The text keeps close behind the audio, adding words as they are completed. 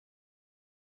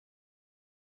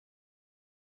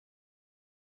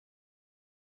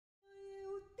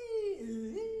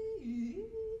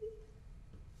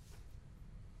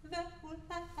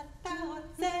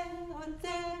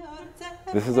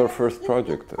This is our first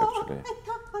project, actually.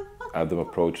 Adam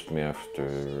approached me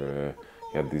after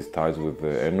he had these ties with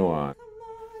the ENOA.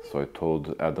 So I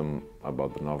told Adam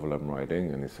about the novel I'm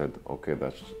writing, and he said, okay,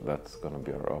 that's going to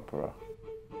be our opera.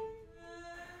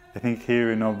 I think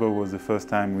here in Aldeburgh was the first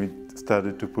time we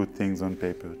started to put things on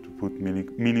paper, to put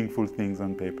meaningful things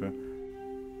on paper.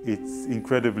 It's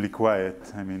incredibly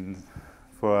quiet. I mean,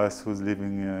 for us who's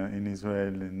living in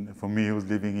Israel, and for me who's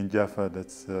living in Jaffa,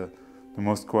 that's the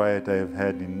most quiet I have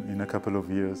had in a couple of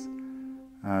years.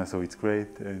 So it's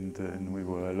great, and we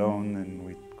were alone, and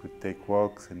we could take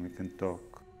walks, and we can talk.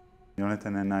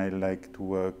 Yonatan and I like to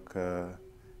work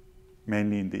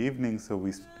mainly in the evening, so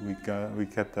we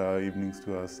kept our evenings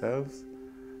to ourselves.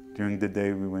 During the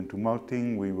day we went to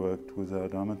Malting, we worked with our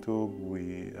dramaturg,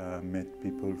 we met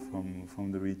people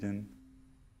from the region.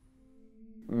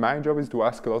 My job is to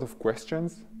ask a lot of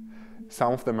questions.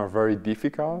 Some of them are very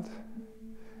difficult,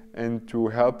 and to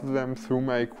help them through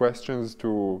my questions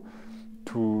to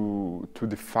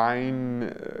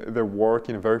define their work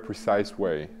in a very precise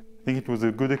way. I think it was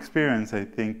a good experience. I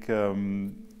think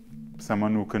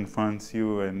someone who confronts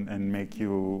you and make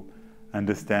you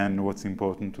understand what's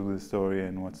important to the story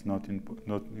and what's not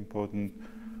important,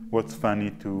 what's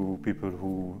funny to people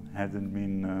who hadn't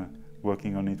been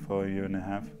working on it for a year and a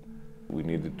half. We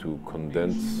needed to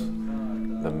condense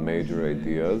the major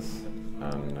ideas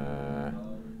and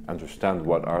understand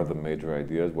what are the major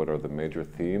ideas, what are the major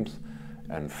themes,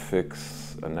 and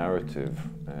fix a narrative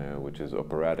which is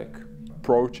operatic.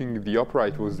 Approaching the opera,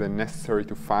 it was then necessary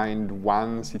to find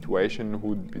one situation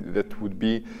that would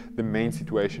be the main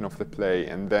situation of the play.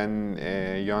 And then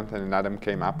Yonatan and Adam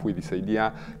came up with this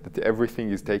idea that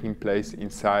everything is taking place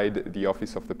inside the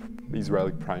office of the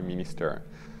Israeli Prime Minister.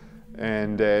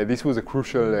 And this was a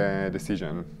crucial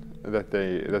decision that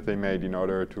they made in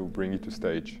order to bring it to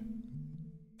stage.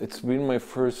 It's been my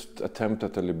first attempt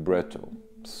at a libretto.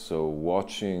 So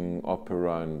watching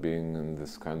opera and being in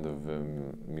this kind of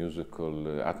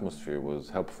musical atmosphere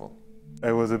was helpful.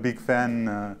 I was a big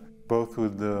fan, both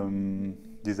with the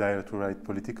desire to write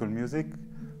political music,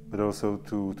 but also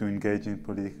to engage in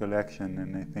political action.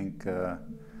 And I think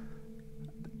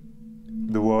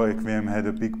the war requiem had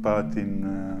a big part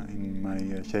in my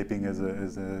shaping as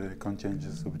a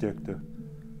conscientious objector.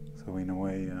 So in a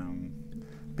way,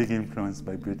 big influence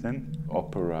by Britain.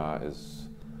 Opera is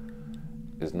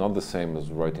not the same as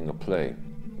writing a play.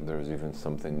 There's even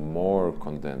something more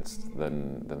condensed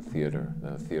than a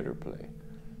theater play.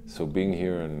 So being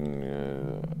here and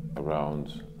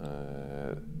around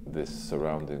these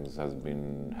surroundings has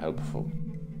been helpful.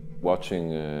 Watching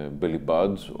Billy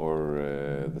Budd or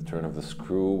The Turn of the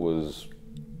Screw was,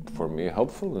 for me,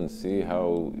 helpful, and see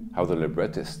how the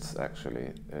librettists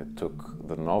actually took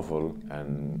the novel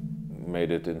and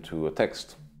made it into a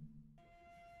text.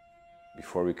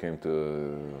 Before we came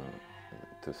to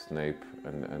Snape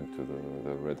and to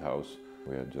the Red House,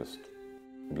 we had just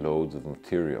loads of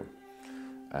material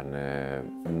and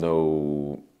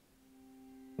no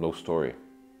story.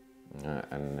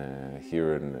 And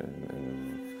here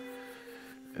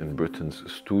in Britain's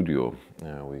studio,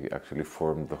 we actually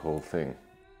formed the whole thing.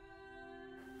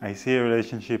 I see a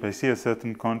relationship, I see a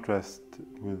certain contrast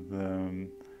with,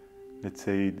 let's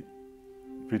say,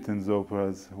 Britain's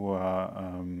operas who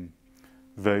are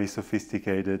very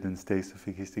sophisticated and stay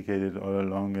sophisticated all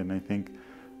along, and I think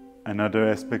another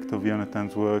aspect of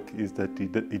Yonatan's work is that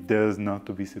it dares not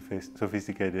to be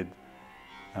sophisticated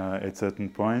at certain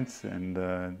points, and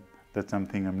that's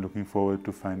something I'm looking forward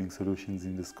to finding solutions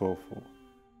in the score for.